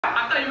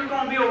thought you were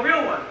gonna be a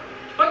real one.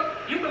 But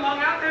you belong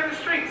out there in the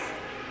streets.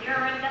 You're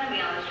already gonna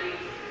be on the streets.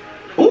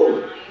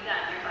 Ooh.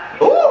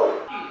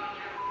 Ooh.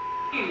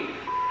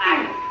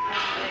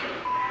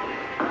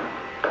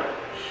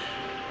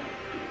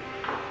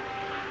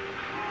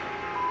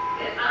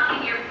 If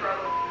I'm your bro.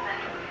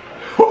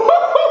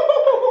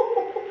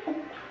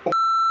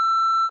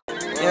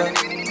 Yeah.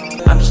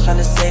 I'm just trying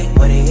to say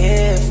what it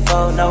is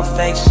for. No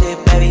fake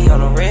shit, baby, on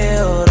the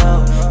real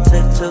though.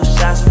 Took 2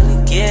 shots,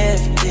 feeling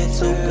gifted.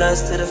 2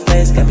 blunts to the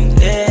face, got me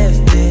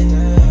lifted.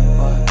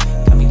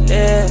 Got me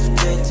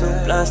lifted. 2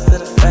 blunts to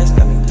the face,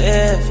 got me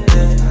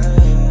lifted.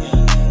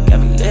 Got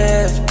me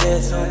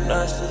lifted. 2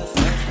 blunts to the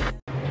face.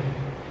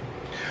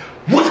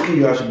 What's good,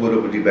 y'all? It's your boy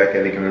Double D back at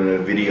it again with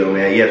another video,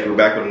 man. Yes, we're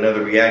back with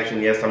another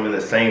reaction. Yes, I'm in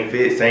the same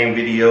fit, same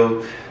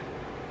video.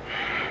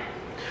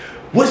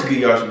 What's good,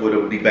 y'all? It's your boy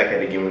Double D back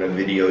at it again with another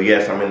video.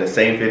 Yes, I'm in the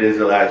same fit as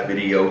the last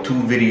video. 2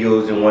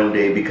 videos in one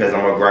day because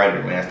I'm a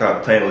grinder, man.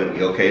 Stop playing with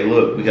me, okay?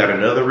 Look, we got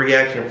another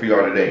reaction for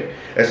y'all today.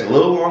 It's a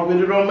little long, but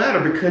it don't matter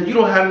because you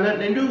don't have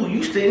nothing to do.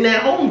 You sitting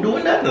at home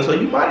doing nothing, so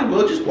you might as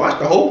well just watch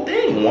the whole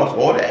thing. Watch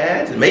all the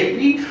ads and make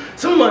me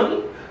some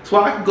money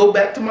so I can go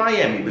back to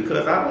Miami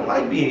because I don't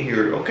like being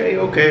here. Okay,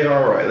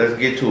 all right. Let's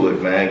get to it,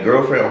 man.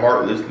 Girlfriend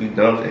heartlessly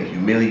dumps and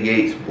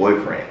humiliates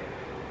boyfriend.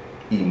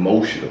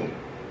 Emotional.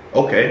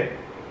 Okay.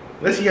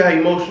 Let's see how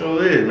emotional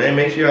it is, man.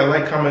 Make sure y'all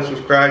like, comment,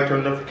 subscribe,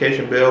 turn the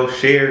notification bell,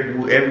 share,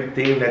 do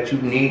everything that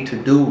you need to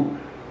do.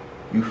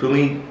 You feel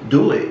me?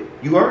 Do it.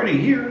 You already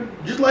here.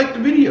 Just like the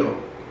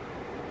video.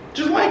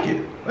 Just like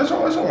it. That's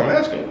all I'm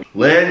asking.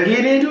 Let's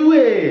get into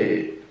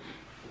it.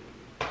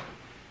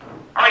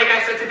 Alrighty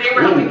guys, so today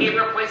we're helping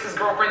Gabriel place his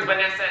girlfriend's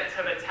Vanessa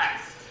to the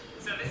test.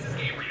 So this is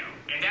Gabriel,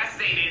 and as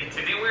stated,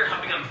 today we're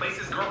helping him place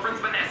his girlfriend's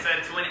Vanessa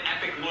to an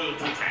epic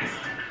loyalty test.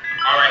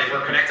 Alrighty,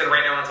 we're connected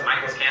right now onto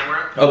Michael's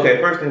camera. Okay,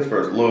 first things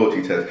first,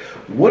 loyalty test.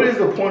 What is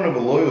the point of a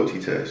loyalty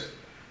test?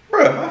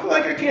 Bruh, if I feel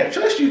like I can't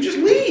trust you, just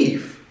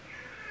leave.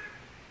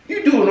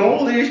 You doing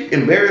all this,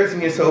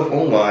 embarrassing yourself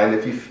online.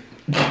 If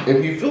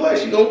you feel like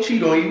she gonna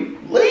cheat on you,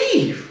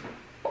 leave.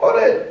 All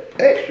that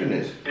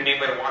extraness. You need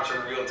to watch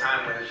her in real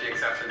time whether she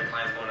accepts or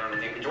declines going on a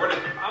date with Jordan.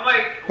 I'm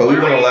like, but we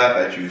gonna laugh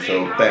at you,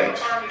 so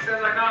thanks. He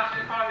says like, nah,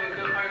 she's probably a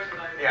good person.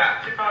 Like,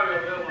 yeah, she's probably a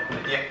good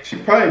one. Yeah. She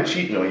probably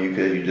cheating on you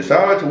because you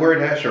decided to wear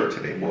that shirt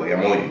today, boy.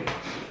 I'm on you.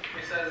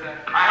 He says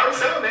that. I hope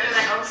so, man.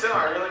 I hope so.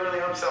 I really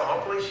hope so.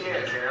 Hopefully she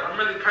is, you know? I'm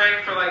really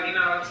praying for, like, you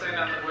know what I'm saying,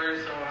 not to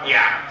wear, so I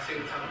want to see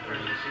what type of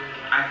person she is.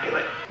 I feel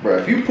it. Bro,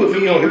 if you put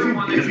me on,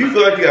 if you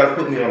feel like you gotta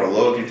put me on a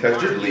loyalty test,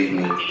 just leave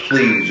me.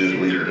 Please just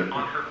leave me.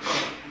 On her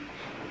phone.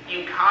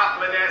 You caught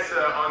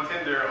Vanessa on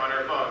Tinder on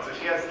her phone. So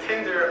she has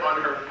Tinder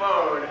on her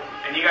phone,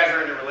 and you guys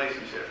are in a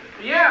relationship.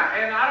 Yeah,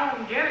 and I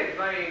don't get it.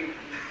 Like,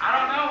 I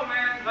don't know,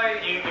 man.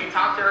 Like, you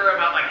talked to her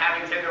about, like,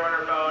 having Tinder on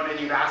her phone, and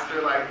you've asked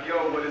her, like,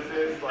 yo, what is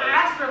this? Like, I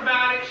asked her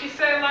about it. She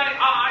said, like,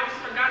 oh, I just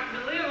forgot to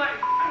delete it. Like,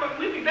 but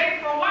we've been dating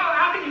for a while.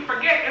 How can you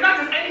forget? It's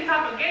not just any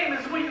type of game.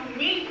 It's when you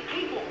meet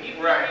people.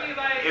 You right. Really,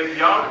 like, if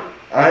y'all...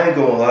 I ain't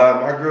gonna lie.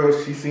 My girl,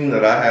 she seen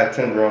that I had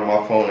Tinder on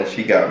my phone, and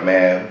she got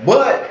mad.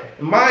 But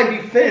in my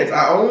defense,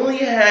 I only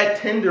had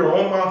Tinder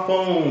on my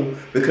phone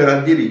because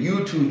I did a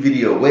YouTube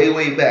video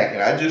way back,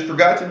 and I just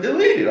forgot to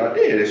delete it. I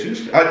did. It's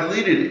just, I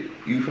deleted it.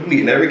 You feel me?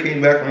 It never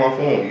came back on my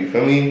phone. You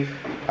feel me?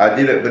 I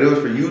did it, but it was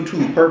for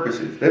YouTube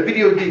purposes. That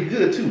video did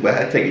good too, but I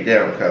had to take it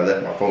down because I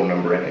left my phone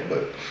number in it.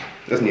 But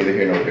that's neither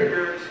here nor there.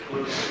 You're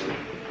exclusive.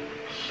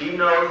 She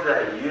knows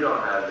that you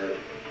don't have it,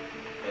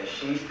 and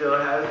she still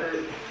has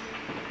it.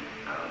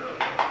 I don't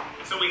know.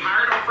 So we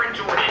hired our friend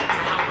Jordan to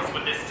help us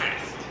with this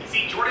test.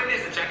 See, Jordan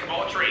is a jack of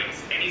all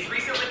trades, and he's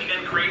recently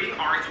begun creating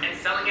art and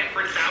selling it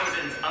for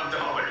thousands of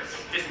dollars.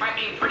 Despite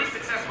being pretty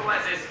successful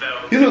as is,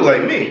 though, you look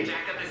like me.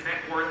 Jack up his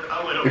net worth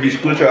a little if you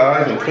split your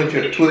eyes and tilt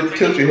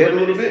your head a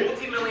little bit.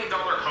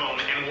 Multi-million-dollar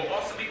home, and will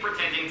also be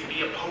pretending to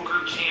be a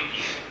poker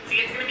champion. See,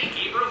 it's going to be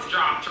Gabriel's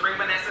job to bring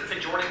Vanessa to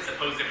Jordan's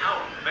supposed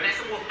home.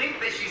 Vanessa will think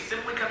that she's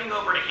simply coming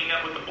over to hang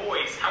out with the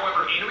boys.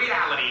 However, in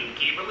reality,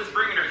 Gabriel is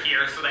bringing her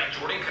here so that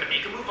Jordan could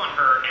make a move on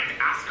her and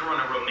ask her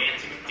on a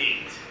romantic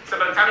date. So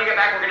by the time you get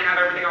back, we're going to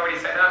have everything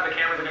already set up. The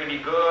cameras are going to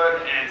be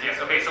good. And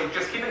yes, okay, so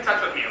just keep in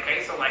touch with me,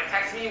 okay? So like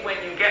text me when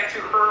you get to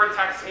her,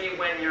 text me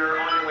when you're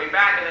on your way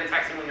back, and then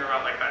text me when you're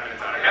about like 5 minutes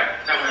out, okay?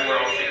 That way we're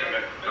all seeing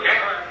good. Okay?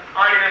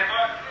 Alrighty, man.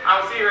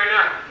 I will see you right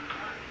now.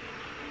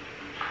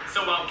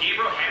 So while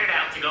Gabriel headed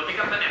out to go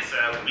pick up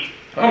Vanessa,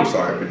 I'm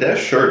sorry, but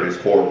that shirt is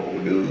horrible,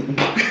 dude.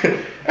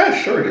 That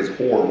shirt is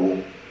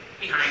horrible.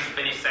 Behind to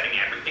finish setting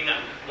everything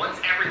up.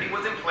 Once everything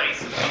was in place,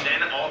 we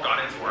then all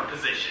got into our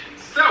positions.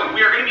 So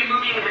we are going to be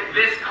moving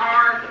this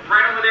car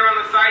right over there on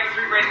the side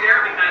street right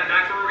there because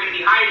that's where we're going to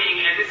be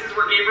hiding, and this is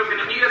where Gabriel's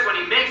going to meet us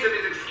when he makes up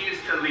his excuse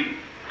to leave.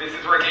 This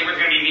is where Gabriel's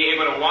going to be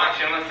able to watch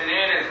and listen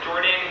in as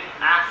Jordan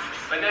asks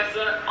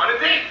Vanessa on a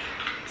date.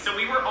 So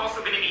we were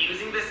also going to be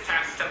using this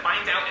test to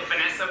find out if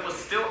Vanessa was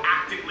still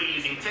actively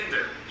using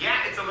Tinder.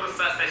 Yeah, it's a little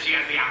sus that she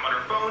has the app on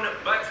her phone,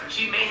 but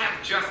she may have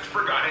just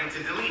forgotten to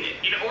delete it.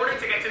 In order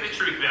to get to the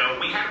truth, though,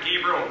 we have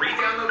Gabriel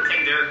re-download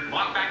Tinder,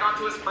 log back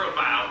onto his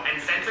profile,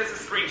 and sent us a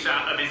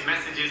screenshot of his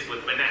messages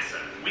with Vanessa.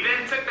 We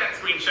then took that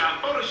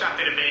screenshot, photoshopped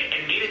it a bit,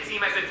 and made it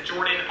seem as if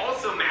Jordan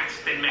also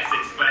matched and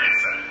messaged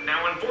Vanessa.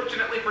 Now,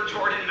 unfortunately for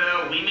Jordan,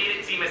 though, we made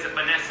it seem as if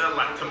Vanessa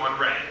left him on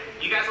red.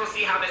 You guys will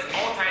see how this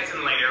all ties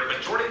in later,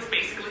 but Jordan's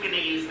basically going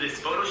to use this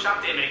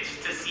photoshopped image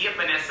to see if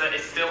Vanessa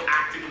is still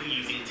actively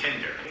using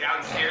Tinder.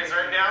 Downstairs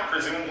right now,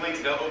 presumably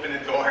to go open the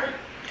door.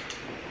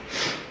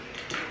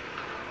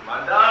 My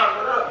dog,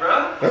 what up,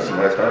 bro? That's a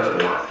nice house, though.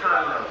 Long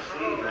time no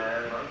see,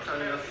 man. Long time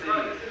no see.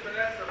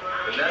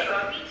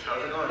 Vanessa,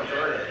 how's it going,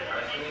 Jordan?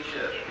 Nice to meet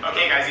you.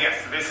 Okay, guys, yes,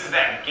 this is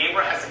them.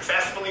 Gabriel has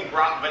successfully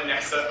brought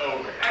Vanessa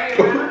over.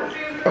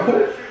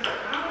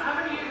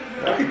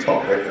 I can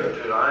talk like that.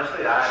 Dude,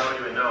 honestly, I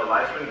don't even know.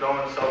 Life's been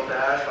going so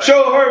fast. Like,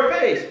 Show her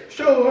face.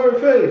 Show her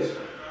face.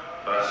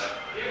 but,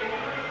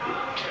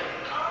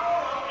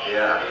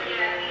 yeah.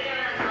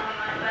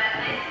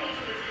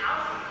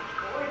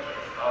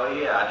 Oh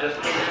yeah, I just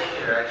moved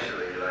in here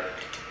actually. Like,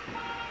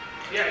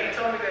 Yeah, he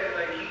told me that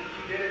like he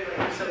did it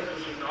like he said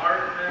this was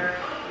art in there.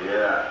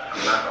 yeah,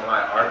 I'm not gonna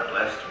lie, art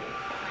blessed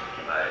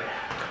me. Like,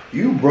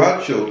 You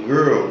brought your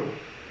girl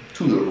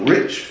to the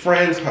rich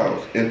friend's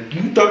house and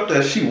you thought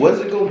that she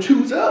wasn't gonna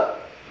choose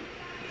up?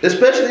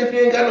 Especially if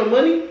you ain't got no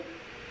money?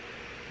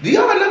 Do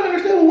y'all not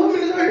understand what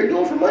women is out here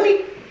doing for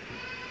money?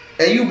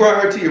 And you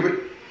brought her to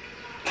your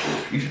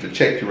you should have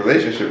checked your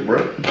relationship, bro.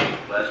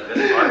 blessed me.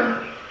 That's art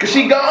money. Cause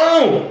she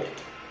gone.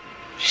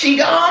 She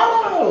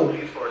gone.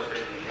 These for is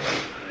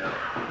 50K, you know.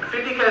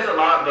 50K is a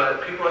lot,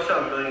 but people are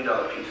selling $1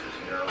 million pieces,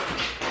 you know.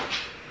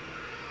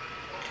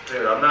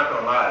 Dude, I'm not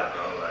gonna lie,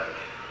 bro. Like,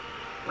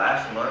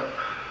 last month,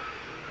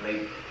 I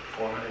made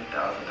 $400,000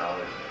 in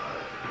art.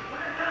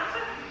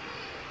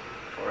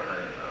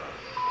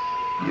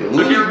 400,000. You So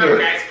lose here, remember,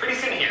 her. guys, pretty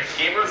soon here,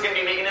 Gabriel's going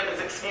to be making up his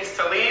excuse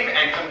to leave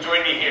and come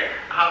join me here.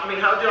 I mean,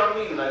 how'd y'all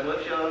meet? Like,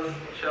 what's y'all's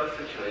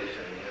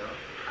situation, you know?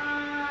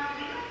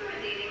 We were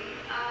dating.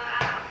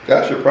 App.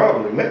 That's your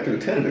problem. We met through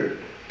Tinder.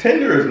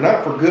 Tinder is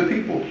not for good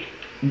people.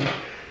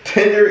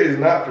 Tinder is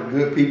not for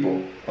good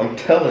people. I'm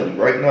telling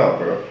you right now,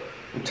 bro.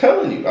 I'm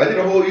telling you. I did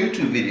a whole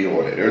YouTube video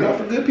on it. They're not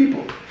for good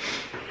people.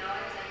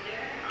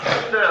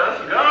 Tinder,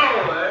 let's go!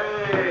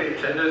 Hey,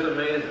 Tinder's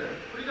amazing.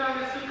 What you got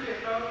in this suitcase,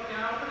 bro? Can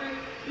I open it?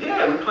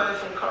 Yeah, we playing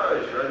some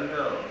cards. You already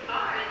know.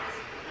 Cards.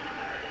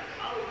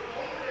 Oh,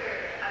 poker.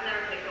 I've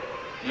never played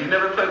poker. You've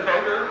never played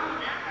poker?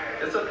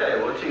 Never. It's okay.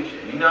 We'll teach you.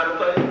 You know how to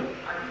play?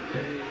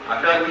 I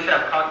feel like we should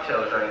have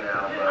cocktails right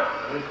now, but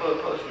let me pull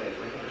a Postmates.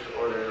 We can just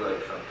order like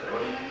something.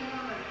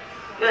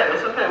 Yeah,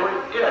 it's okay.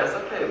 Yeah, it's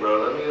okay,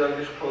 bro. Let me like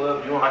just pull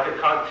up. You want like a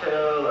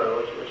cocktail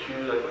or what you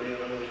like? What do you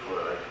want me for?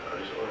 Like, I'll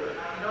just order.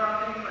 You know what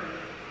I'm thinking?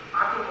 Like,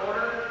 I could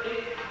order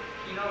it,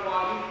 you know,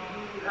 while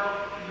you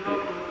help with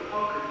the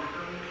poker, you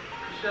feel me?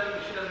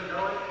 'Cause she doesn't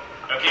know it.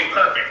 Okay,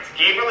 perfect.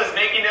 Gabriel is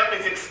making up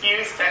his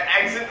excuse to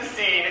exit the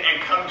scene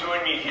and come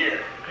join me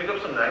here. Pick up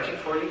some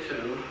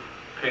 1942.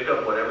 Pick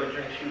up whatever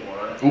drinks you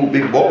want. Ooh,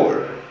 big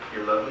baller.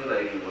 Your lovely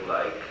lady would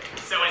like.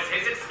 So as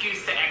his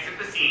excuse to exit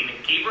the scene,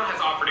 Gabriel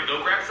has offered to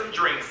go grab some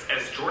drinks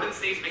as Jordan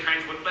stays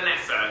behind with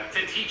Vanessa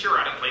to teach her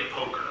how to play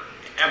poker.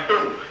 And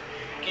boom,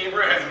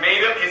 Gabriel has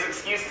made up his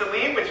excuse to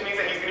leave, which means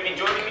that he's going to be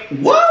joining me.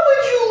 Why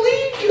would you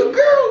leave your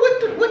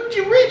girl with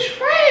your rich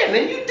friend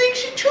and you think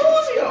she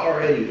chose you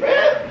already,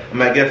 man? I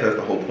mean, I guess that's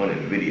the whole point of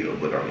the video,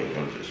 but I mean,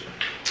 I'm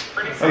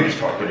just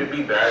talking. Would it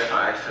be bad if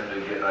I asked him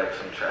to get like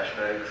some trash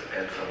bags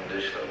and some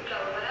dish soap?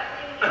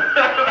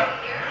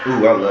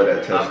 Ooh, I love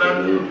that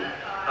Tesla, dude.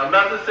 I'm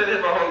about to send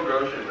him a whole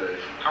grocery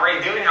list. How are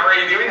you doing? How are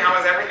you doing? How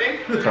is everything?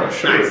 He look kind of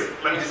short. Nice.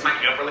 Let me just mic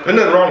you up really quick.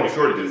 There's nothing wrong with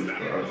short dudes.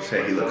 I'm just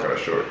saying he look kind of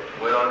short.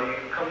 Well, you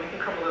can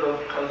come a little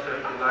closer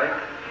if you like.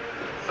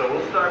 So we'll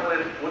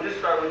just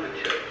start with the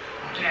chips.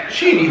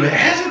 She didn't even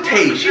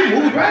hesitate. She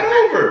moved right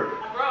over.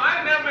 Bro, I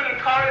ain't never been in a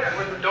car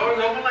where the doors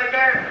open like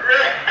that.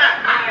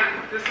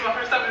 Like, this is my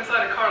first time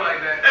inside a car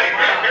like that.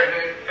 Wow,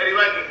 dude. And he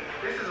like it.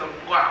 This is a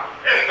wow.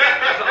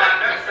 That's a lot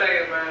to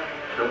say, man.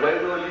 The way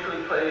we'll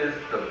usually play is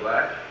the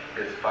black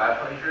is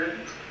 500,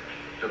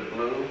 the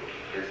blue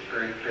is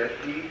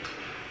 350,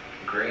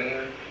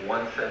 green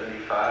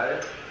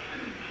 175,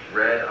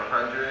 red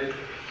 100,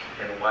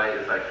 and white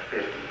is like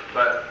 50.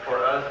 But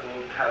for us,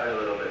 we'll have it a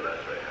little bit less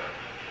right now.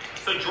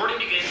 So Jordan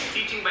begins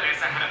teaching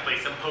Vanessa how to play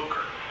some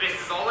poker. This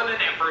is all in an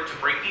effort to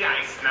break the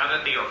ice now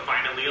that they are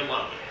finally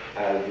alone.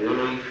 I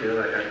really feel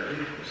like I know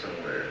you from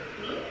somewhere.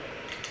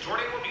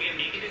 Jordan will begin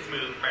making his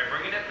move by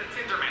bringing up the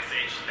Tinder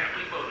message that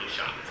we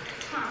photoshopped.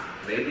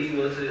 Maybe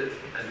have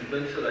you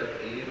been to like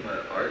any of my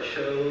art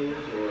shows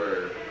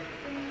or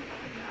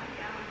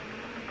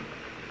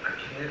I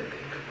can't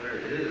think of where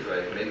it is,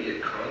 like maybe a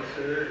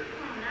concert?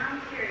 Oh, now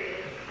I'm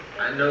curious.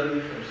 I know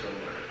you from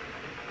somewhere.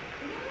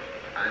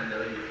 I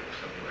know you from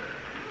somewhere.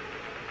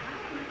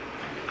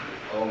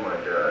 Oh my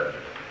god.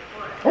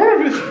 I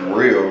wonder if it's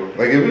real.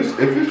 Like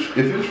if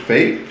it's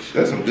fake,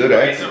 that's some good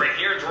Okay, acting. so right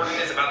here, Jordan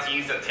is to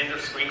use a Tinder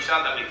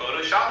screenshot that we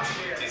photoshopped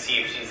to see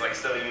if she's like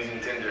still using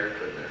Tinder.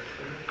 Goodness.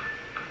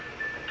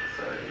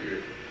 Sorry, you're...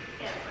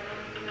 Yeah, we're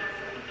gonna do that.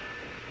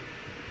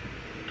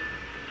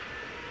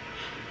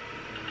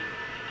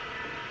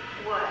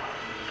 What?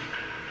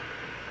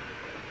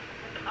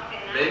 Okay,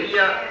 now Maybe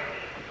you're-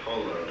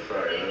 Hold on,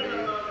 sorry. Dig it a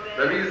little bit.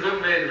 Let me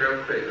zoom in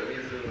real quick.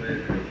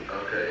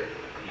 Okay.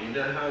 You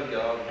know how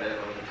y'all met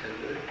on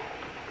Tinder?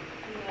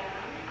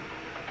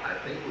 Yeah. I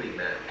think we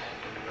matched.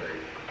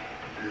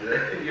 Like, is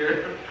that your...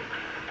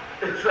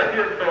 Is that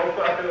your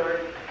profile?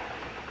 Like,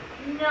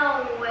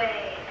 No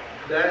way.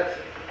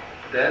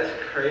 that's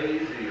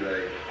crazy.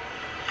 Like,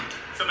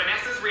 So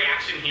Vanessa's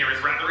reaction here is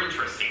rather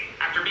interesting.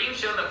 After being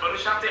shown the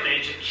photoshopped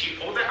image, she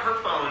pulled out her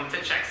phone to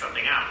check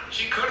something out.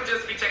 She could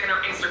just be checking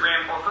her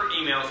Instagram or her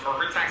emails or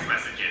her text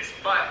messages,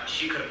 but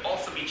she could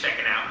also be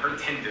checking out her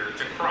Tinder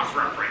to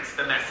cross-reference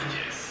the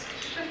messages.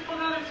 Just pull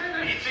out a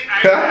Tinder.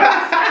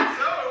 I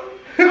so.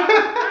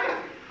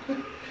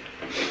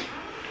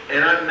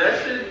 and I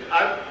messaged.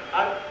 I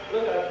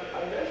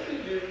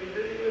messaged you. You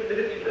didn't even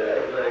hit me back.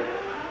 Like,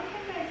 I don't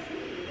think I see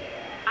you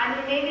there. I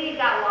mean, maybe it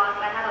got lost.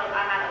 I had a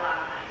lot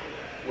of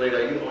time. wait,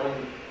 are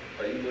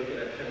you looking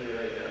at Tinder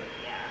right now?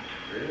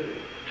 Yeah.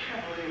 Really?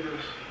 Can't believe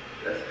this.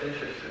 That's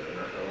interesting. I'm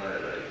not gonna lie.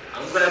 Like,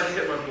 I'm glad you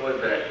hit my boy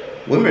back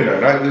though. Women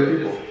are not good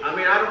people. I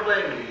mean, I don't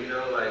blame you. You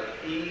know, like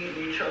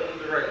you chose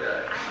the right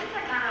guy. I wish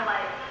I kind of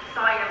like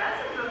saw your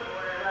message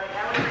before. Like,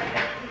 I was like,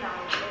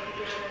 maybe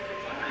giving this a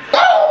chance.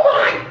 Oh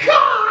my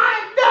God,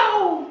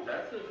 no!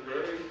 That's a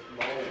very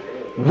small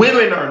world.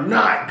 Women are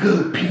not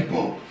good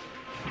people.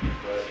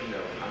 But you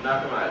know, I'm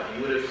not gonna lie. If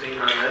you would have seen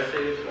my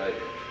message, like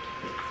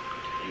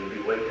you'd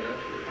be waking up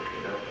to it.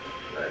 You know,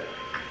 like.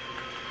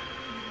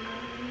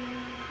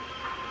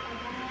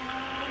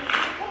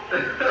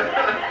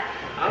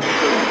 I'm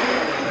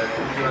good,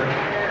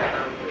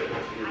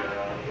 you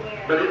know.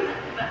 But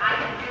I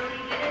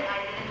really didn't.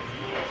 I didn't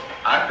see it.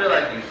 I feel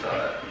like you saw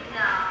it.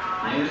 No.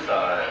 You saw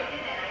I it.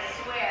 didn't. I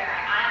swear.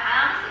 I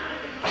honestly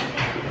would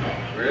have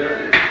been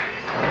Really?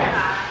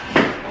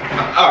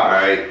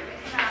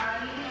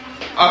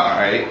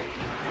 Alright.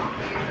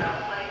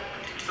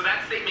 So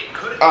that statement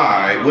could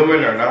Alright,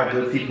 women are not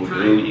good people, It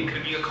dude.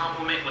 could be a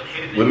compliment with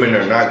hidden Women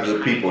are not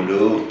good people,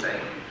 dude.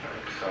 Thank you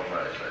so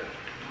much. Like,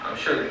 I'm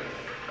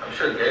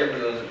sure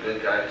Gabriel's a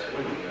good guy too.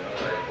 You know,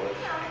 like what's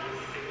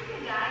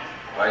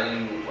why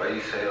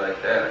you say it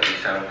like that? Like, you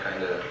sound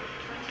kind of. I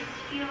just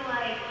feel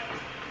like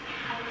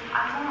I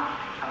want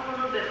a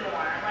little bit more.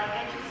 Like,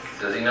 I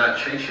just... Does he not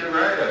treat you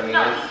right? I mean,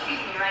 No, he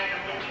treats me right,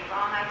 don't get me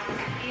wrong. I just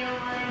feel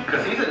like...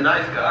 because he's a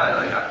nice guy.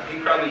 Like, he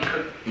probably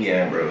could.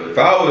 Yeah, bro. If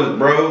I was,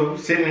 bro,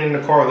 sitting in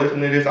the car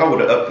listening to this, I would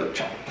have upped the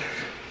chop.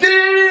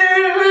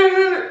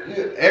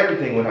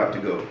 Everything would have to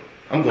go.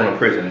 I'm going to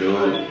prison, dude.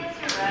 I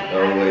guess you're right.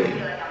 No I way. just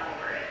feel like I'm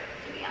over it,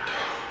 to be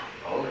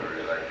honest. Over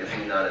it. Like, is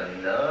he not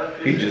enough?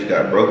 He just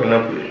got broken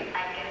up with. I guess,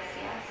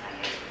 yes. I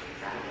guess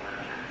that's exactly what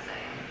I'm trying to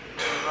say.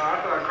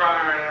 I feel like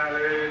crying right now,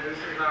 dude. This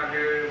is not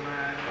good,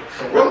 man.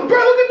 So Bro,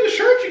 look at the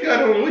shirt you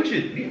got on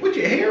with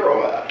your hair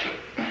on.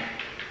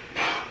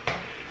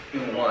 you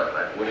want?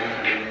 Like, what is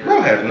it?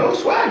 Bro has no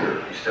swagger.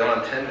 You're still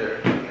on Tinder,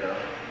 you know,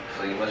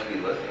 so you must be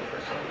looking for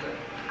something.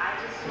 I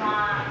just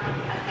want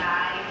a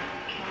guy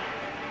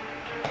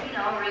who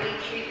can, really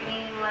treat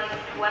me like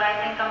what I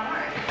think I'm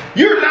worth.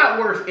 You're not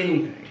worth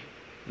anything.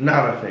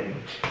 Not a thing.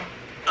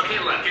 Okay,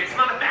 look, it's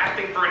not a bad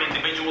thing for an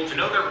individual to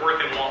know their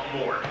worth and want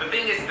more. The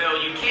thing is, though,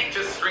 you can't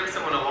just string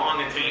someone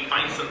along until you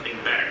find something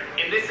better.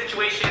 In this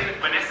situation,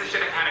 Vanessa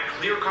should have had a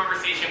clear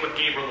conversation with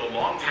Gabriel a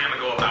long time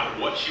ago about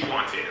what she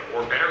wanted.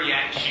 Or better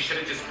yet, she should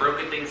have just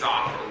broken things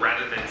off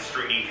rather than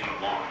stringing him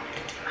along.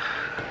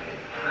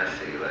 I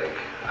see, like,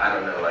 I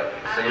don't know, like,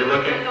 so you're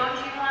looking. Don't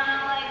you want to,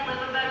 live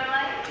a better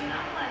life?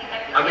 Like,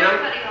 I feel I mean,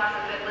 everybody wants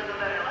to live a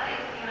better life,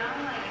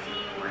 like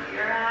seeing where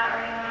you're at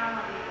right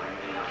now, and where,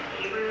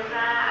 Gabriel's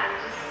at. I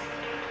just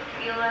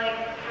feel like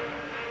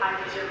I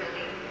just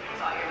really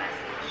saw your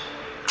message.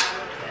 I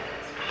would have said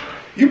this for sure.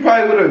 You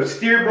probably would have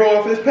steered bro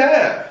off his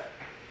path.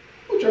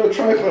 What y'all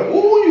trifling?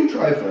 Ooh, you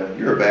trifling.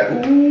 You're a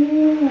bad.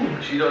 Ooh.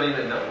 But you don't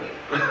even know me.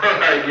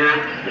 Like, you're.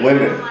 I mean,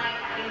 Women. like,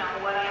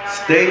 what I know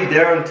Stay now,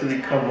 down till he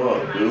come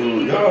up,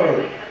 dude. Y'all like,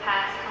 the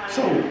past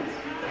 20 so minutes.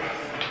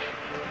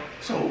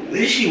 so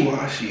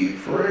wishy-washy,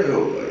 for real.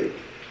 Like,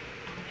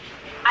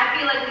 I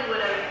feel like we would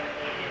have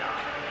hit it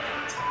off.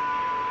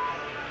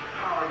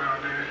 I don't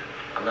know, dude.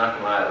 I'm not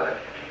gonna lie, like,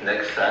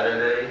 next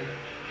Saturday,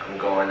 I'm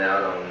going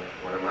out on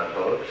one of my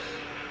boats.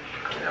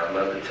 I mean, I'd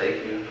love to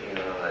take you,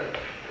 like,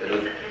 This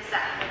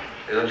Saturday.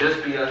 it'll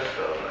just be us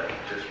though, like,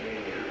 just me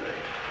and you,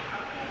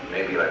 like,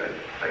 maybe like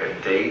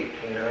a date,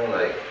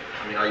 like,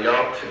 I mean, are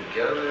y'all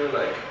together?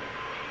 Like,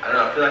 I don't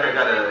know, I feel like I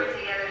gotta, We're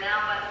together now,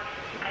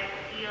 but I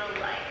feel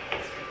like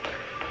it's good.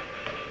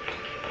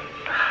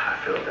 I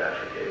feel bad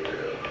for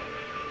Gabriel.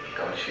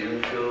 Don't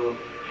you feel,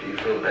 do you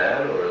feel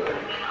bad or like? I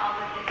mean, all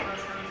the things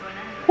must come to an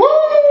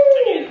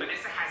end. Again,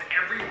 Vanessa has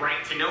every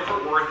right to know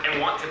her worth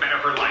and want to better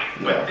her life.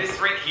 But Yeah. this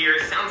right here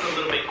sounds a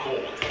little bit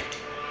cold.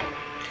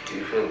 Do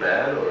you feel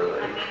bad or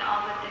I like? mean,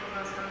 all the things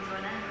must come to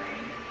an end,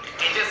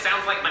 right? It just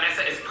sounds like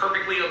Vanessa is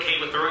perfectly okay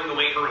with throwing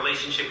away her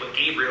relationship with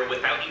Gabriel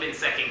without even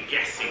second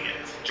guessing it.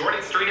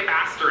 Jordan straight up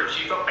asked her if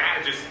she felt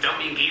bad just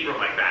dumping Gabriel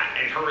like that,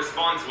 and her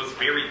response was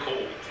very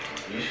cold.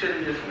 You should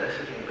have just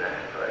messaged me back.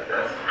 Like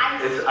that's,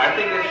 I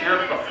think it's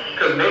your fault.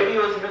 Because maybe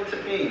it was meant to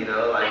be, you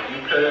know, like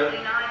you could have.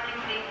 You know, I think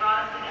they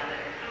brought us together.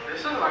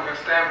 This is like a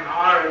stab in the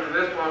heart to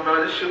this point,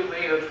 bro. Just shoot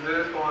me up to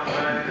this point,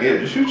 man.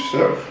 Yeah, just shoot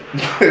yourself.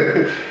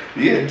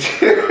 Yeah.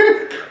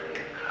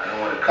 I don't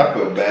want to. I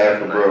feel bad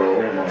for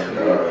bro. Oh my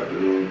god,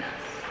 dude.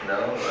 No,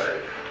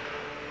 like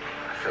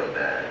I feel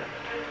bad.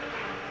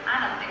 I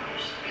don't think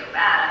they should feel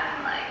bad. I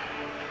mean, like,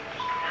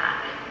 it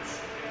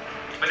happens.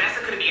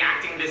 Vanessa could be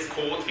acting this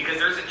cold because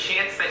there's a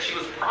chance that she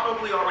was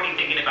probably already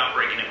thinking about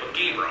breaking up with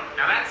Gabriel.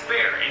 Now that's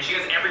fair, and she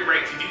has every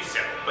right to do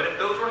so. But if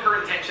those were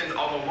her intentions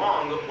all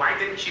along, why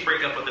didn't she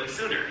break up with him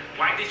sooner?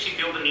 Why did she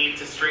feel the need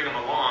to string him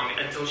along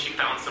until she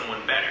found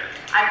someone better?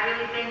 I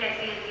really think I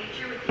see a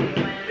future with you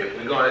when... If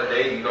we go on a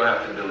date, you're gonna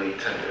have to delete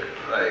Tinder.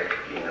 Like,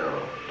 you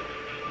know,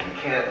 you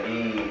can't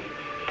be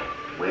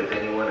with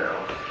anyone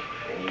else,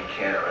 and you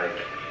can't like,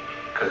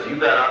 cause you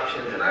got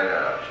options and I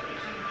got options.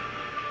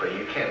 But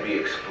you can't be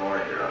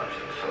exploring your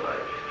options. So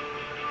like,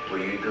 will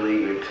you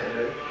delete your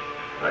Tinder?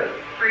 Like,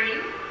 For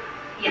you?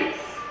 Yes.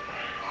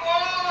 Oh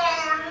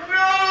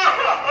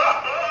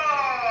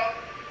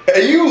no! Are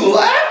you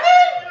laughing?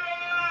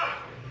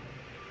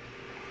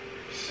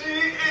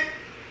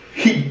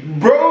 He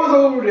bro's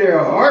over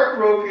there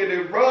heartbroken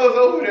and bro's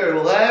over there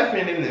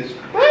laughing in his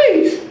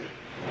face.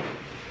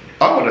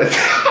 I wanna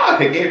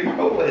die and get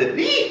bro one of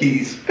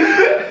these.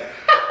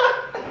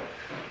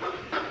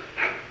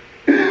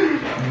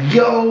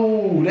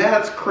 Yo,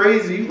 that's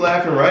crazy. You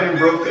laughing right in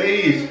bro's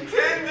face.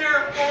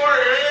 Tinder for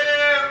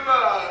him.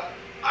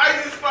 I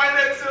just find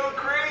that so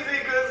crazy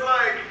because,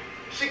 like,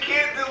 she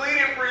can't delete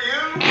it for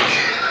you.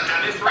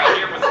 Now this right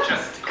here was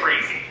just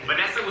crazy.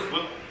 Vanessa was...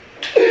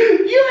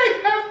 You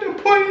ain't have to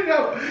point it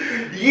out.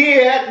 You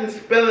ain't have to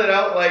spell it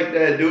out like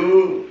that,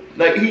 dude.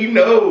 Like, he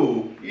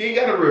know. You ain't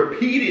gotta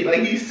repeat it.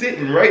 Like, he's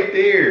sitting right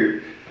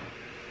there.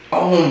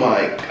 Oh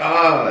my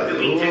god,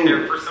 delete dude.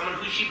 Tinder for someone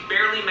who she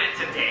barely met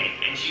today,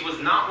 and she was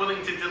not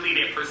willing to delete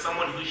it for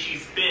someone who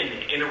she's been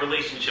in a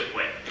relationship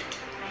with.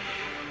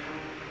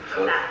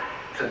 so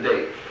to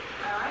date,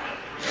 I like it.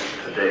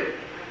 to date.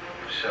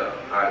 Sure.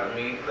 All right,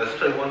 let's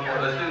play one more.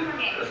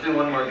 Let's do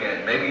one more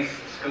game. Maybe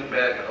scoot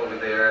back over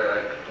there,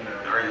 like, you know.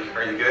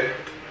 Are you good?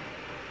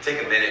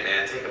 Take a minute,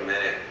 man. Take a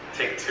minute.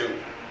 Take two.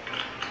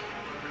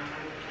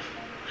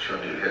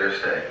 She'll do hit or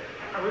stay.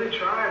 I really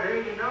tried,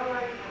 dude. You know,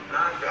 like.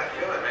 Nah, I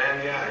feel it,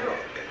 man. Yeah.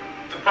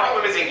 The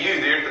problem isn't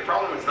you, dude. The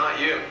problem is not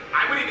you.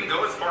 I would even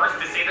go as far as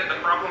to say that the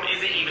problem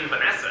isn't even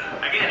Vanessa.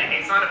 Again,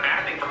 it's not a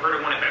bad thing for her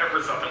to want to better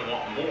herself and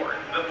want more.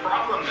 The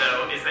problem,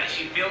 though, is that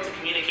she failed to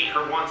communicate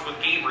her wants with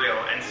Gabriel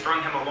and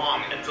strung him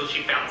along until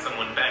she found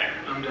someone better.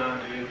 I'm done,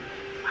 dude.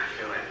 I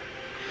feel it.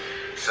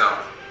 So,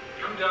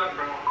 I'm done,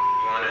 bro.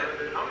 you wanna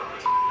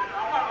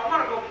I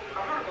wanna go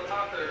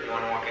talk to her. you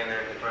wanna walk in there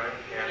and confront him?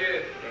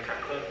 Yeah. Okay,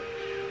 cool.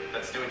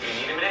 Let's do it. Do you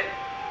need a minute?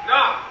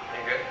 No,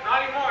 You good?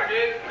 not anymore,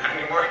 dude. Not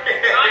anymore.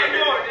 Not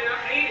anymore, dude. I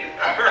hate it.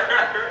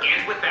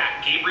 And with that,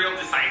 Gabriel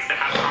decides to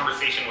have a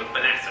conversation with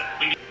Vanessa.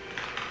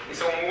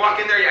 So when we walk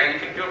in there, yeah, you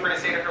can feel free to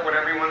say to her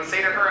whatever you want to say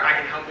to her. I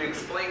can help you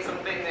explain some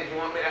things if you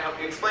want me to help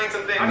you explain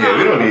some things. Yeah,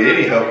 we don't need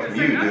any help from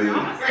you,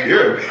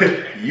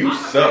 dude. You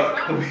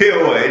suck. We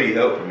don't want any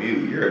help from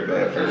you. You're a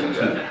bad person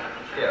too.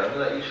 Yeah, let me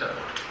let you shine.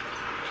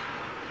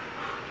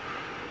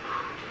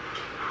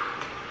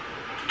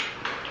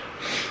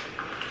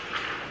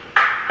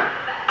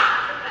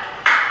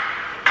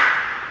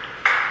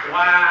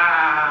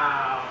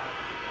 Wow.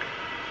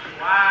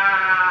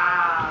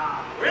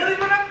 Wow. Really,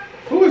 bro?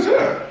 Who is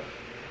that?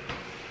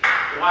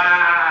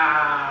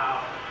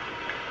 Wow.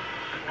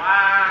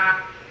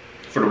 Wow.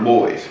 For the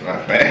boys,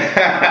 not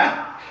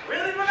bad.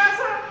 Really,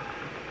 Vanessa?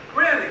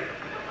 Really?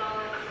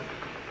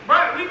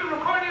 Bro, we've been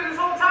recording this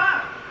whole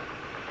time.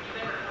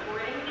 You've been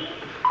recording me?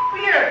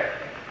 Yeah.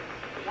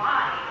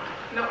 Why?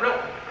 No.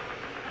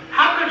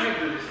 How could you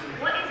do this to me?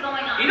 What is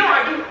going on? You know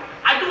I do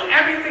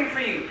everything for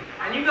you.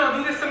 And you gonna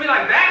do this to me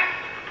like that?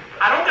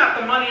 I don't got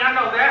the money, I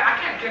know that. I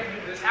can't give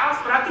you this house,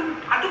 but I do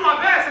my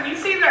best, and you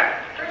see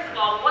that. First of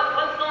all, what's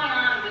going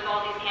on with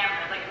all these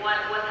cameras? Like,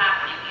 what's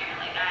happening here?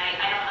 Like,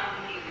 I'm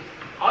confused.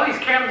 All these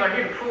cameras are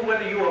here to prove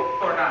whether you are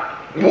or not.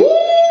 Woo!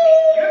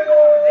 You're going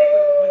on a date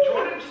with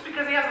Jordan just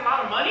because he has a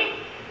lot of money?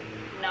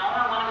 No,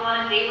 I want to go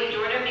on a date with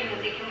Jordan because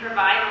he can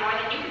provide more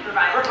than you can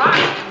provide.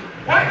 Provide?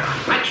 What?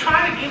 I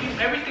try to give you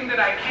everything that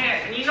I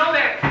can, and you know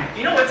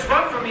it's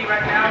rough for me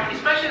right now,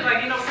 especially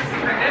like, since the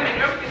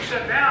pandemic, everything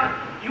shut down.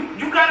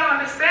 You gotta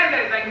understand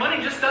that, like, money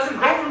just doesn't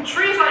grow from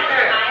trees like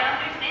that. I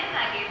understand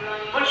that, Gabriel.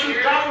 But you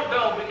don't,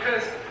 though,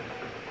 because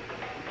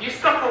you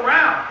stuck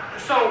around.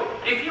 So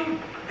if you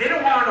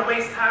didn't want to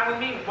waste time with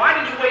me, why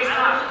did you waste I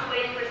time? was just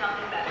waiting for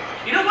something better.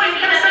 You know what?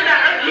 You could have said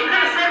that. You could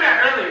have said that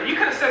earlier. You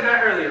could have said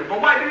that earlier. But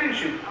why didn't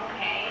you?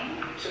 Okay.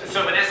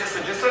 So Vanessa, so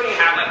just so you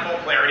have like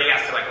full clarity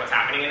as to like what's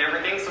happening and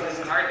everything, so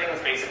this entire thing was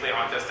basically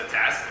all just a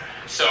test.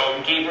 So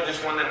Gabriel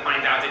just wanted to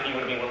find out if you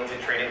would be willing to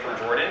trade in for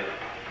Jordan.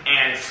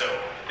 And so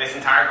this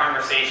entire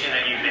conversation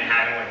that you've been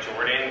having with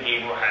Jordan,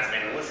 Gabriel has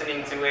been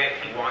listening to it.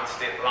 He watched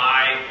it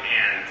live,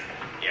 and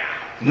yeah.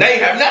 Now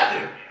you have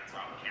nothing. That's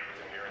why the cameras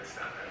are here and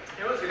stuff. And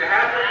You know what's gonna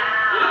happen?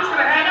 Wow. You know what's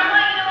gonna You know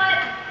happen? what?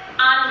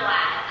 I'm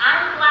glad.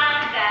 I'm glad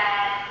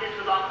that this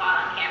was all caught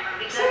on camera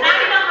because now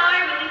you know how I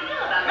really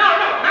feel about it.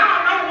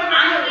 No, when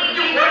Honestly,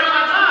 you waste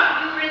my time.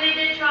 you really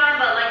did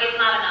try, but like it's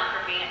not enough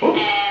for me. Ooh.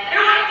 And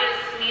I just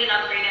need an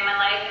upgrade in my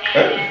life.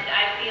 And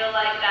I feel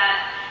like that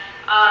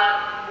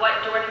what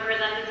Jordan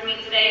presented to me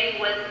today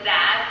was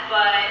that,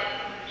 but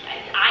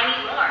I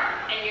need more,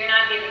 and you're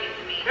not giving it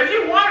to me. If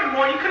you wanted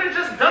more, you could have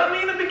just dubbed me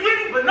in the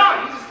beginning, but no,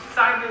 you just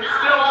decided to No,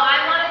 still. well, I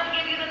wanted to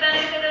give you the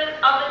benefit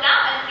of the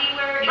doubt and see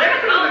where it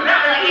Benefit of the goes.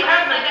 doubt, Like, if you it's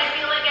have just the- like I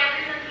feel like ever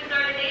since we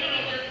started dating,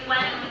 it just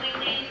went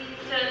completely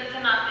to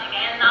nothing.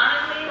 And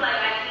honestly, like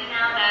I see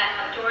now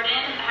that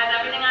Jordan has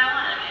everything I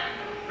want in a man.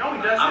 No, he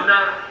doesn't. I'm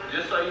not.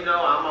 Just so you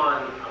know, I'm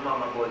on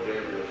my boy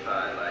Gabriel's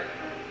side. Like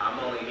I'm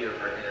only here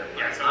for him.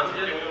 yeah, so I'm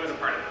just. it was a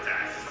part of the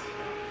test.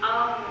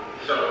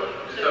 So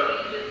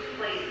So- you just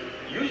played.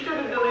 You should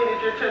have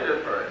deleted your Tinder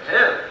for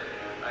him.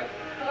 Like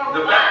For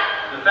the what?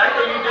 fact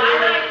that you Why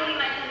would I deleted. delete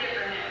my Tinder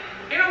for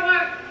him? You know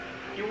what?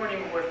 You weren't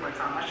even worth my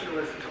time. I should have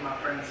listened to my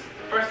friends.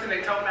 First thing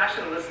they told me, I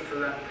should have listened to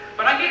them.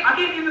 But I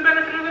gave you the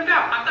benefit of the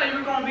doubt. I thought you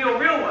were going to be a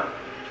real one.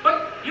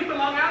 But you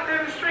belong out there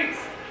in the streets.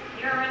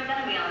 You're already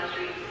gonna be on the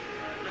streets.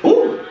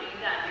 Ooh. No, you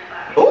done. You're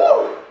back.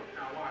 Ooh.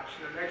 Now watch.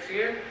 The next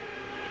year,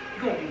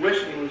 you're going to be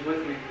wishing you was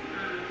with me.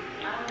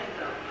 I don't think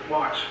so.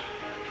 Watch.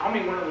 I'll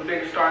be one of the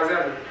biggest stars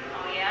ever.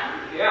 Oh yeah?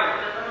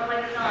 Yeah. Doesn't look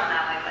like it's going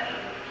that way, buddy.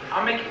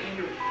 I'll make it in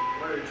your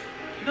words.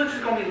 You're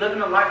just going to be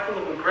living a life full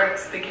of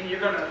regrets, thinking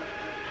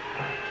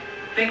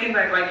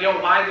like, yo,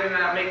 why didn't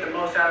I make the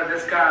most out of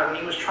this guy when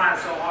he was trying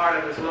so hard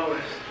at his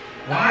lowest?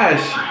 Why is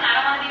Fine, she? I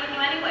don't want to be with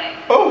you anyway.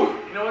 Oh.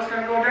 You know what's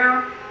going to go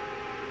down?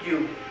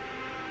 You.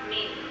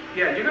 Me.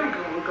 Yeah, you're going to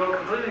go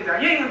completely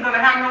down. You ain't even going to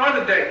have no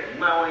other date. You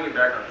might want to get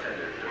back on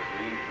Tinder because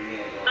we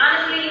ain't going.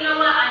 Honestly, you know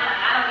what? I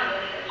don't even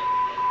need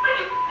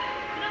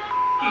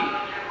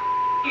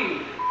You.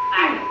 it.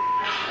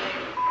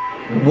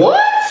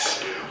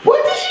 What? What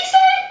did she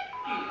say?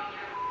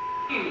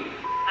 You.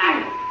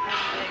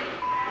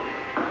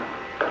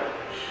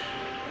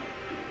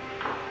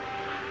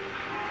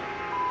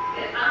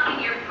 It's not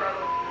in your pro.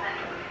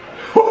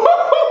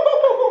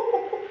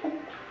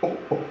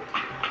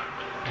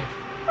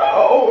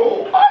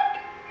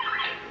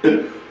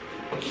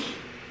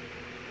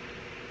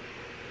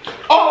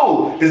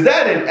 Oh, is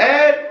that an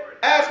ad?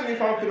 Ask me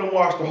if I'm gonna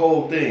watch the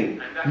whole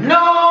thing.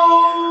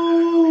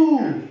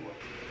 No!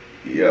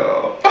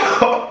 Yo.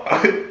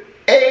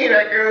 Hey,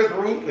 that girl's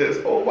ruthless.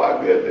 Oh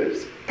my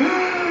goodness.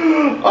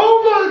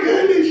 Oh my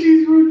goodness,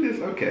 she's ruthless.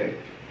 Okay.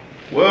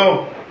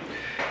 Well,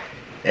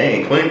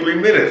 dang, 23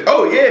 minutes.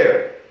 Oh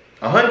yeah.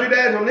 100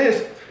 ads on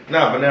this.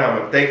 Nah, but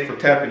now, thanks for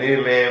tapping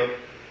in, man.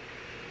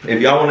 If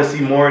y'all want to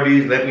see more of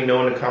these, let me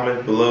know in the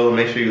comments below.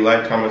 Make sure you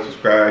like, comment,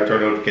 subscribe, turn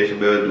the notification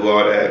bell, do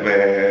all that,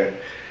 man.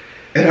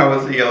 And I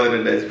will see y'all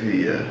in the next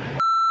video.